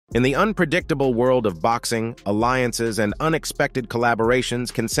In the unpredictable world of boxing, alliances and unexpected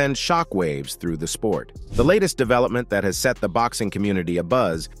collaborations can send shockwaves through the sport. The latest development that has set the boxing community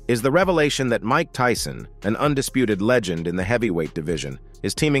abuzz is the revelation that Mike Tyson, an undisputed legend in the heavyweight division,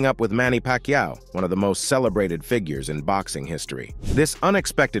 is teaming up with Manny Pacquiao, one of the most celebrated figures in boxing history. This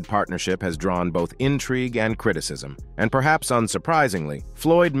unexpected partnership has drawn both intrigue and criticism, and perhaps unsurprisingly,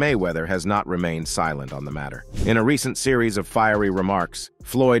 Floyd Mayweather has not remained silent on the matter. In a recent series of fiery remarks,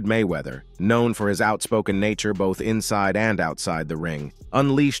 Floyd Mayweather, known for his outspoken nature both inside and outside the ring,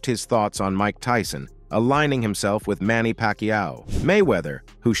 unleashed his thoughts on Mike Tyson, aligning himself with Manny Pacquiao. Mayweather,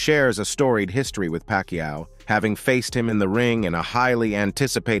 who shares a storied history with Pacquiao, having faced him in the ring in a highly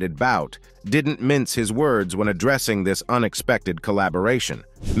anticipated bout, didn't mince his words when addressing this unexpected collaboration.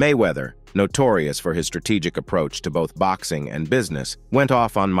 Mayweather, notorious for his strategic approach to both boxing and business, went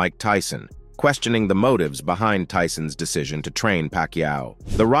off on Mike Tyson, questioning the motives behind Tyson's decision to train Pacquiao.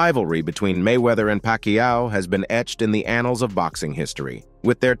 The rivalry between Mayweather and Pacquiao has been etched in the annals of boxing history,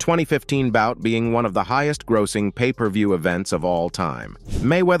 with their 2015 bout being one of the highest-grossing pay-per-view events of all time.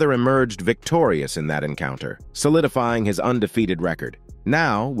 Mayweather emerged victorious in that encounter, solidifying his undefeated record.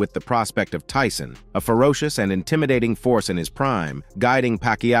 Now, with the prospect of Tyson, a ferocious and intimidating force in his prime, guiding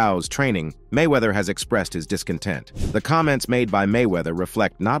Pacquiao's training, Mayweather has expressed his discontent. The comments made by Mayweather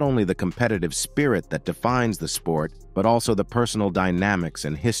reflect not only the competitive spirit that defines the sport, but also the personal dynamics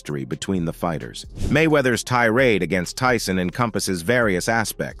and history between the fighters. Mayweather's tirade against Tyson encompasses various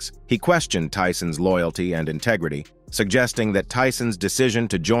aspects. He questioned Tyson's loyalty and integrity, suggesting that Tyson's decision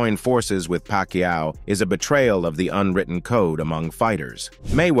to join forces with Pacquiao is a betrayal of the unwritten code among fighters.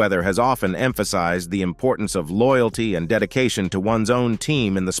 Mayweather has often emphasized the importance of loyalty and dedication to one's own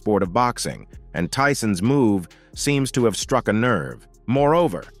team in the sport of boxing, and Tyson's move seems to have struck a nerve.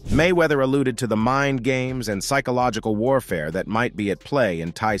 Moreover, Mayweather alluded to the mind games and psychological warfare that might be at play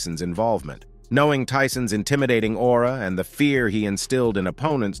in Tyson's involvement. Knowing Tyson's intimidating aura and the fear he instilled in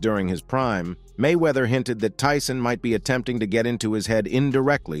opponents during his prime, Mayweather hinted that Tyson might be attempting to get into his head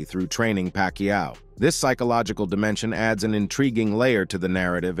indirectly through training Pacquiao. This psychological dimension adds an intriguing layer to the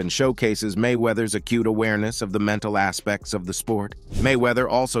narrative and showcases Mayweather's acute awareness of the mental aspects of the sport. Mayweather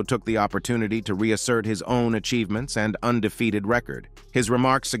also took the opportunity to reassert his own achievements and undefeated record. His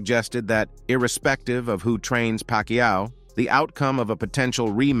remarks suggested that, irrespective of who trains Pacquiao, the outcome of a potential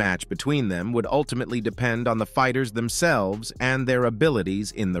rematch between them would ultimately depend on the fighters themselves and their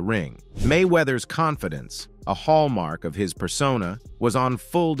abilities in the ring. Mayweather's confidence, a hallmark of his persona, was on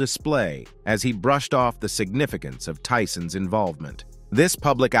full display as he brushed off the significance of Tyson's involvement. This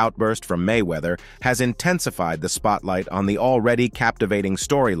public outburst from Mayweather has intensified the spotlight on the already captivating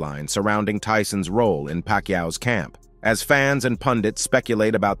storyline surrounding Tyson's role in Pacquiao's camp. As fans and pundits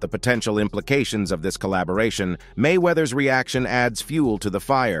speculate about the potential implications of this collaboration, Mayweather's reaction adds fuel to the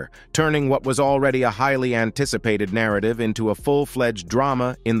fire, turning what was already a highly anticipated narrative into a full-fledged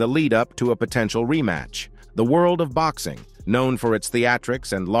drama in the lead-up to a potential rematch. The world of boxing, known for its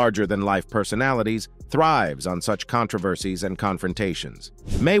theatrics and larger-than-life personalities, thrives on such controversies and confrontations.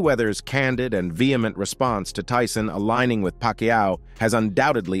 Mayweather's candid and vehement response to Tyson aligning with Pacquiao has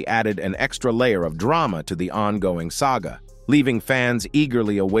undoubtedly added an extra layer of drama to the ongoing saga, leaving fans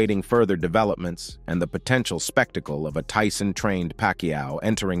eagerly awaiting further developments and the potential spectacle of a Tyson-trained Pacquiao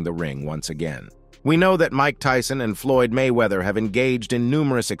entering the ring once again. We know that Mike Tyson and Floyd Mayweather have engaged in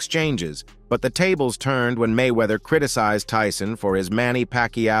numerous exchanges, but the tables turned when Mayweather criticized Tyson for his Manny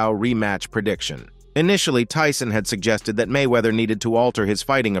Pacquiao rematch prediction. Initially, Tyson had suggested that Mayweather needed to alter his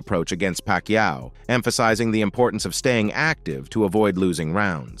fighting approach against Pacquiao, emphasizing the importance of staying active to avoid losing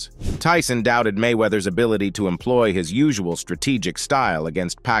rounds. Tyson doubted Mayweather's ability to employ his usual strategic style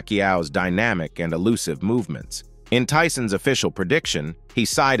against Pacquiao's dynamic and elusive movements. In Tyson's official prediction, he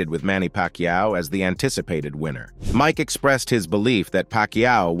sided with Manny Pacquiao as the anticipated winner. Mike expressed his belief that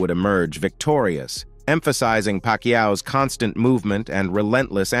Pacquiao would emerge victorious, emphasizing Pacquiao's constant movement and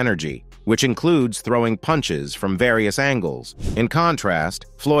relentless energy, which includes throwing punches from various angles. In contrast,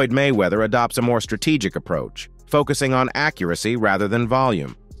 Floyd Mayweather adopts a more strategic approach, focusing on accuracy rather than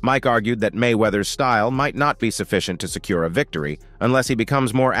volume. Mike argued that Mayweather's style might not be sufficient to secure a victory unless he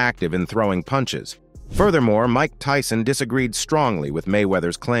becomes more active in throwing punches. Furthermore, Mike Tyson disagreed strongly with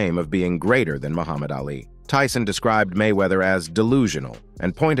Mayweather's claim of being greater than Muhammad Ali. Tyson described Mayweather as delusional,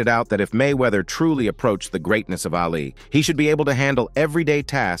 and pointed out that if Mayweather truly approached the greatness of Ali, he should be able to handle everyday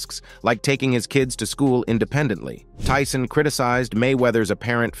tasks like taking his kids to school independently. Tyson criticized Mayweather's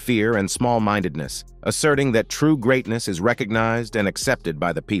apparent fear and small-mindedness, asserting that true greatness is recognized and accepted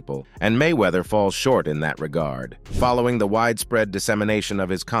by the people, and Mayweather falls short in that regard. Following the widespread dissemination of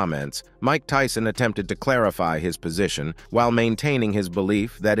his comments, Mike Tyson attempted to clarify his position while maintaining his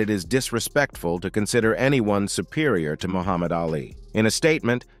belief that it is disrespectful to consider anyone superior to Muhammad Ali. In a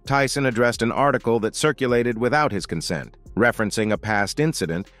statement, Tyson addressed an article that circulated without his consent, referencing a past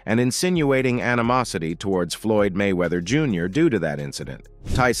incident and insinuating animosity towards Floyd Mayweather Jr. due to that incident.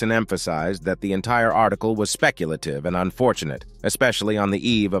 Tyson emphasized that the entire article was speculative and unfortunate, especially on the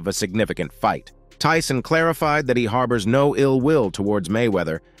eve of a significant fight. Tyson clarified that he harbors no ill will towards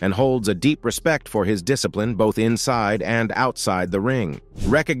Mayweather and holds a deep respect for his discipline both inside and outside the ring.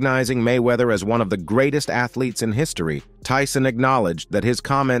 Recognizing Mayweather as one of the greatest athletes in history, Tyson acknowledged that his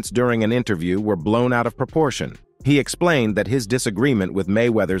comments during an interview were blown out of proportion. He explained that his disagreement with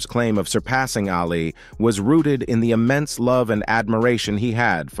Mayweather's claim of surpassing Ali was rooted in the immense love and admiration he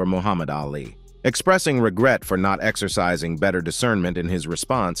had for Muhammad Ali. Expressing regret for not exercising better discernment in his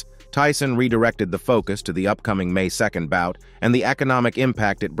response, Tyson redirected the focus to the upcoming May 2nd bout and the economic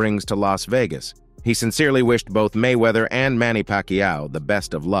impact it brings to Las Vegas. He sincerely wished both Mayweather and Manny Pacquiao the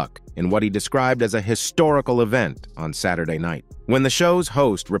best of luck in what he described as a historical event on Saturday night. When the show's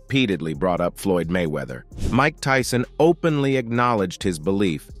host repeatedly brought up Floyd Mayweather, Mike Tyson openly acknowledged his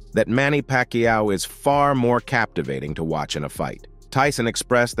belief that Manny Pacquiao is far more captivating to watch in a fight. Tyson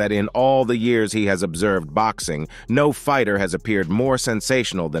expressed that in all the years he has observed boxing, no fighter has appeared more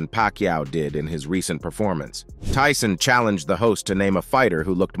sensational than Pacquiao did in his recent performance. Tyson challenged the host to name a fighter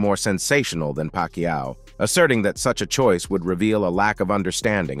who looked more sensational than Pacquiao, asserting that such a choice would reveal a lack of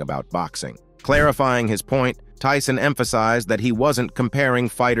understanding about boxing. Clarifying his point, Tyson emphasized that he wasn't comparing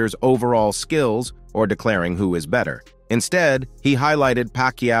fighters' overall skills or declaring who is better. Instead, he highlighted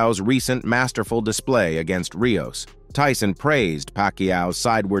Pacquiao's recent masterful display against Rios. Tyson praised Pacquiao's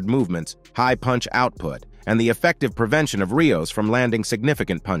sideward movements, high punch output, and the effective prevention of Rios from landing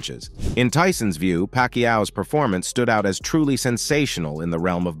significant punches. In Tyson's view, Pacquiao's performance stood out as truly sensational in the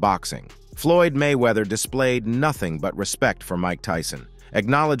realm of boxing. Floyd Mayweather displayed nothing but respect for Mike Tyson,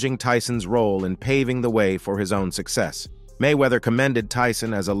 acknowledging Tyson's role in paving the way for his own success. Mayweather commended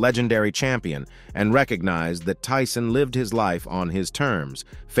Tyson as a legendary champion and recognized that Tyson lived his life on his terms,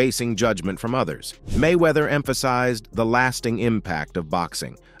 facing judgment from others. Mayweather emphasized the lasting impact of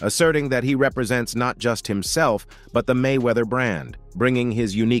boxing, asserting that he represents not just himself, but the Mayweather brand, bringing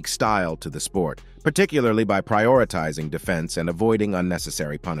his unique style to the sport, particularly by prioritizing defense and avoiding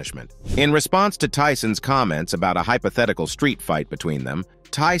unnecessary punishment. In response to Tyson's comments about a hypothetical street fight between them,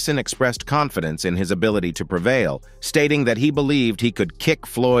 Tyson expressed confidence in his ability to prevail, stating that he believed he could kick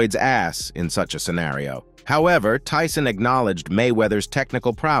Floyd's ass in such a scenario. However, Tyson acknowledged Mayweather's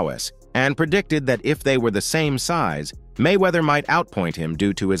technical prowess and predicted that if they were the same size, Mayweather might outpoint him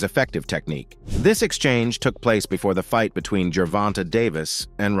due to his effective technique. This exchange took place before the fight between Gervonta Davis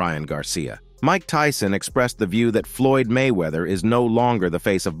and Ryan Garcia. Mike Tyson expressed the view that Floyd Mayweather is no longer the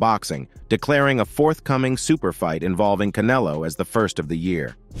face of boxing, declaring a forthcoming super fight involving Canelo as the first of the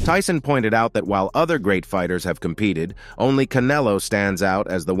year. Tyson pointed out that while other great fighters have competed, only Canelo stands out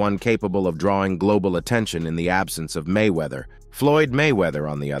as the one capable of drawing global attention in the absence of Mayweather. Floyd Mayweather,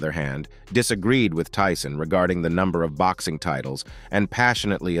 on the other hand, disagreed with Tyson regarding the number of boxing titles and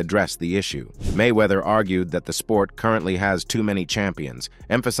passionately addressed the issue. Mayweather argued that the sport currently has too many champions,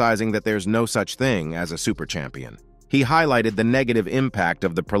 emphasizing that there's no such thing as a super champion. He highlighted the negative impact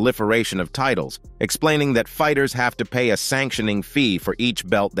of the proliferation of titles, explaining that fighters have to pay a sanctioning fee for each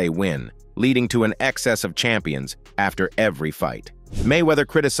belt they win, leading to an excess of champions after every fight. Mayweather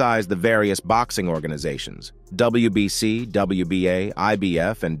criticized the various boxing organizations, WBC, WBA,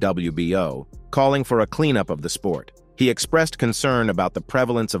 IBF, and WBO, calling for a cleanup of the sport. He expressed concern about the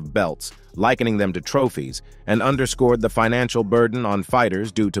prevalence of belts, likening them to trophies, and underscored the financial burden on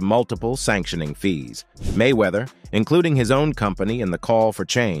fighters due to multiple sanctioning fees. Mayweather, including his own company in the call for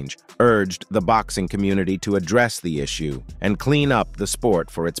change, urged the boxing community to address the issue and clean up the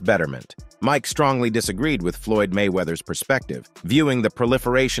sport for its betterment. Mike strongly disagreed with Floyd Mayweather's perspective, viewing the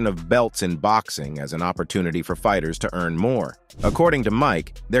proliferation of belts in boxing as an opportunity for fighters to earn more. According to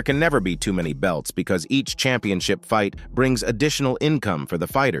Mike, there can never be too many belts because each championship fight brings additional income for the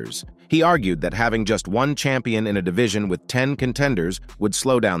fighters. He argued that having just one champion in a division with 10 contenders would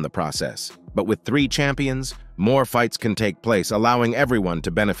slow down the process. But with 3 champions, more fights can take place, allowing everyone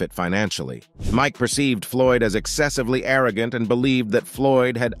to benefit financially. Mike perceived Floyd as excessively arrogant and believed that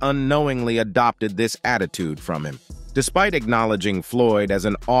Floyd had unknowingly adopted this attitude from him. Despite acknowledging Floyd as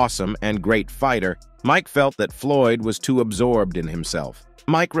an awesome and great fighter, Mike felt that Floyd was too absorbed in himself.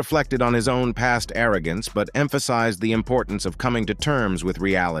 Mike reflected on his own past arrogance but emphasized the importance of coming to terms with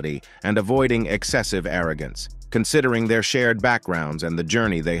reality and avoiding excessive arrogance, considering their shared backgrounds and the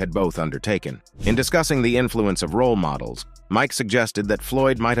journey they had both undertaken. In discussing the influence of role models, Mike suggested that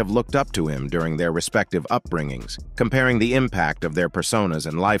Floyd might have looked up to him during their respective upbringings, comparing the impact of their personas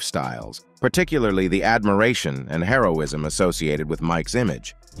and lifestyles, particularly the admiration and heroism associated with Mike's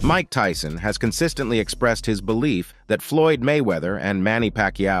image. Mike Tyson has consistently expressed his belief that Floyd Mayweather and Manny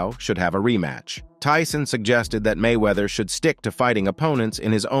Pacquiao should have a rematch. Tyson suggested that Mayweather should stick to fighting opponents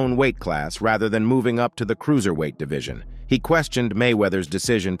in his own weight class rather than moving up to the cruiserweight division. He questioned Mayweather's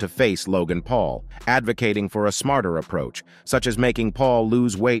decision to face Logan Paul, advocating for a smarter approach, such as making Paul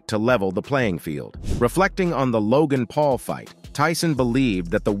lose weight to level the playing field. Reflecting on the Logan Paul fight, Tyson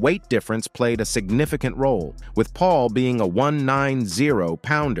believed that the weight difference played a significant role, with Paul being a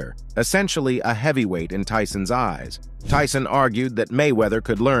 190-pounder, essentially a heavyweight in Tyson's eyes. Tyson argued that Mayweather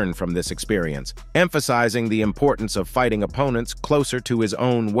could learn from this experience, emphasizing the importance of fighting opponents closer to his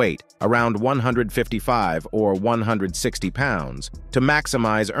own weight, around 155 or 160 pounds, to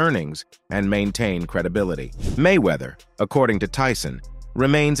maximize earnings and maintain credibility. Mayweather, according to Tyson,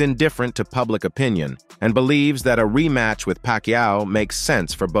 remains indifferent to public opinion and believes that a rematch with Pacquiao makes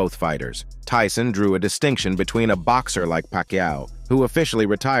sense for both fighters. Tyson drew a distinction between a boxer like Pacquiao, who officially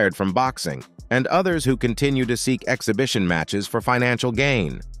retired from boxing, and others who continue to seek exhibition matches for financial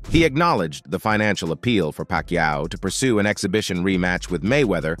gain. He acknowledged the financial appeal for Pacquiao to pursue an exhibition rematch with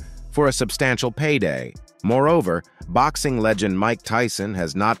Mayweather for a substantial payday. Moreover, boxing legend Mike Tyson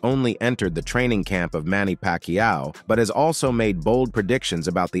has not only entered the training camp of Manny Pacquiao, but has also made bold predictions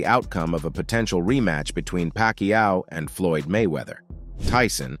about the outcome of a potential rematch between Pacquiao and Floyd Mayweather.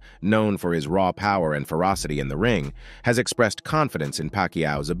 Tyson, known for his raw power and ferocity in the ring, has expressed confidence in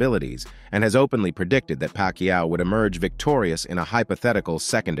Pacquiao's abilities and has openly predicted that Pacquiao would emerge victorious in a hypothetical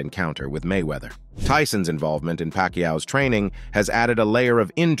second encounter with Mayweather. Tyson's involvement in Pacquiao's training has added a layer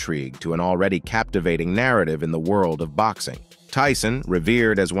of intrigue to an already captivating narrative in the world of boxing. Tyson,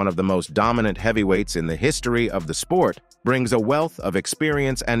 revered as one of the most dominant heavyweights in the history of the sport, brings a wealth of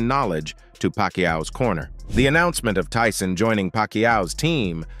experience and knowledge to Pacquiao's corner. The announcement of Tyson joining Pacquiao's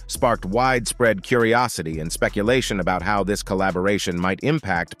team sparked widespread curiosity and speculation about how this collaboration might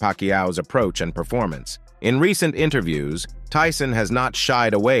impact Pacquiao's approach and performance. In recent interviews, Tyson has not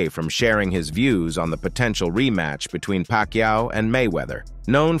shied away from sharing his views on the potential rematch between Pacquiao and Mayweather.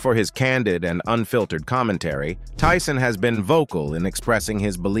 Known for his candid and unfiltered commentary, Tyson has been vocal in expressing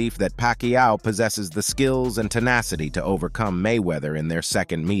his belief that Pacquiao possesses the skills and tenacity to overcome Mayweather in their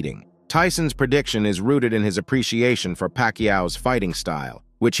second meeting. Tyson's prediction is rooted in his appreciation for Pacquiao's fighting style,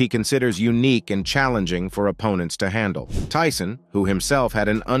 which he considers unique and challenging for opponents to handle. Tyson, who himself had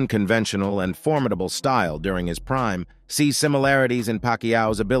an unconventional and formidable style during his prime, sees similarities in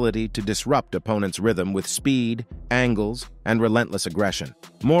Pacquiao's ability to disrupt opponents' rhythm with speed, angles, and relentless aggression.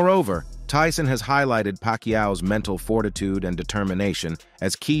 Moreover, Tyson has highlighted Pacquiao's mental fortitude and determination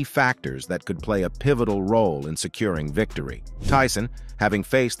as key factors that could play a pivotal role in securing victory. Tyson, having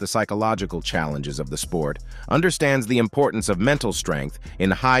faced the psychological challenges of the sport, understands the importance of mental strength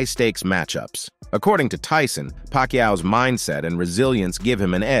in high-stakes matchups. According to Tyson, Pacquiao's mindset and resilience give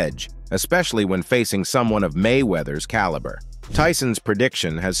him an edge, especially when facing someone of Mayweather's caliber. Tyson's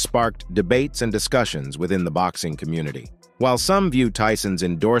prediction has sparked debates and discussions within the boxing community. While some view Tyson's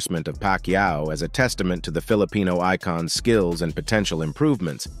endorsement of Pacquiao as a testament to the Filipino icon's skills and potential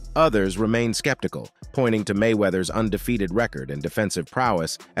improvements, others remain skeptical, pointing to Mayweather's undefeated record and defensive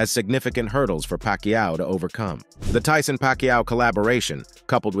prowess as significant hurdles for Pacquiao to overcome. The Tyson-Pacquiao collaboration,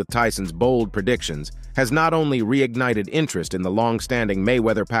 coupled with Tyson's bold predictions, has not only reignited interest in the long-standing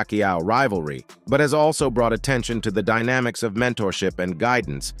Mayweather-Pacquiao rivalry, but has also brought attention to the dynamics of mentorship and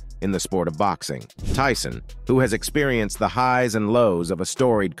guidance in the sport of boxing. Tyson, who has experienced the highs and lows of a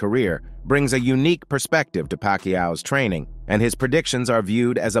storied career, brings a unique perspective to Pacquiao's training, and his predictions are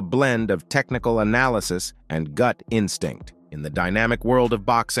viewed as a blend of technical analysis and gut instinct. In the dynamic world of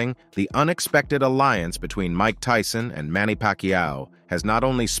boxing, the unexpected alliance between Mike Tyson and Manny Pacquiao has not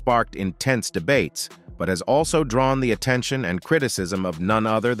only sparked intense debates, but has also drawn the attention and criticism of none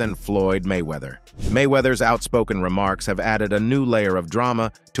other than Floyd Mayweather. Mayweather's outspoken remarks have added a new layer of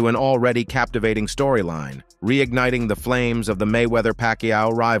drama to an already captivating storyline, reigniting the flames of the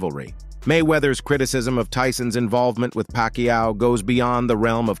Mayweather-Pacquiao rivalry. Mayweather's criticism of Tyson's involvement with Pacquiao goes beyond the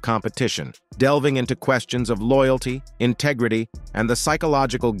realm of competition, delving into questions of loyalty, integrity, and the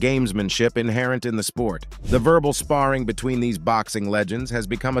psychological gamesmanship inherent in the sport. The verbal sparring between these boxing legends has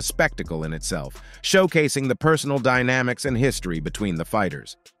become a spectacle in itself, showcasing the personal dynamics and history between the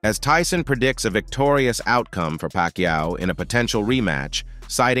fighters. As Tyson predicts a victorious outcome for Pacquiao in a potential rematch,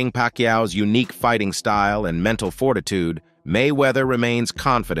 citing Pacquiao's unique fighting style and mental fortitude, Mayweather remains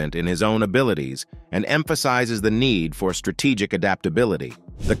confident in his own abilities and emphasizes the need for strategic adaptability.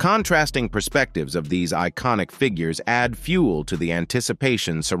 The contrasting perspectives of these iconic figures add fuel to the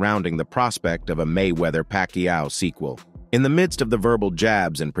anticipation surrounding the prospect of a Mayweather-Pacquiao sequel. In the midst of the verbal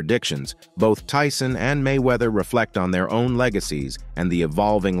jabs and predictions, both Tyson and Mayweather reflect on their own legacies and the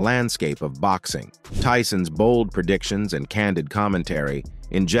evolving landscape of boxing. Tyson's bold predictions and candid commentary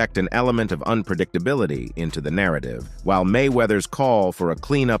inject an element of unpredictability into the narrative, while Mayweather's call for a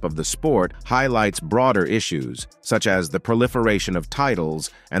cleanup of the sport highlights broader issues, such as the proliferation of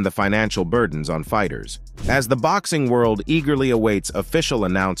titles and the financial burdens on fighters. As the boxing world eagerly awaits official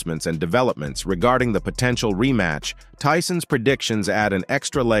announcements and developments regarding the potential rematch, Tyson's predictions add an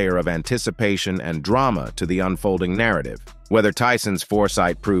extra layer of anticipation and drama to the unfolding narrative. Whether Tyson's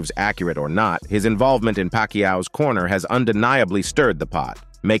foresight proves accurate or not, his involvement in Pacquiao's corner has undeniably stirred the pot,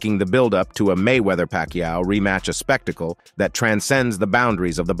 making the build-up to a Mayweather-Pacquiao rematch a spectacle that transcends the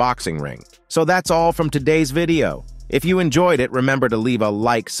boundaries of the boxing ring. So that's all from today's video. If you enjoyed it, remember to leave a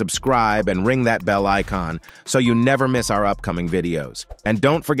like, subscribe, and ring that bell icon so you never miss our upcoming videos. And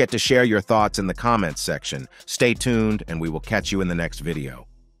don't forget to share your thoughts in the comments section. Stay tuned, and we will catch you in the next video.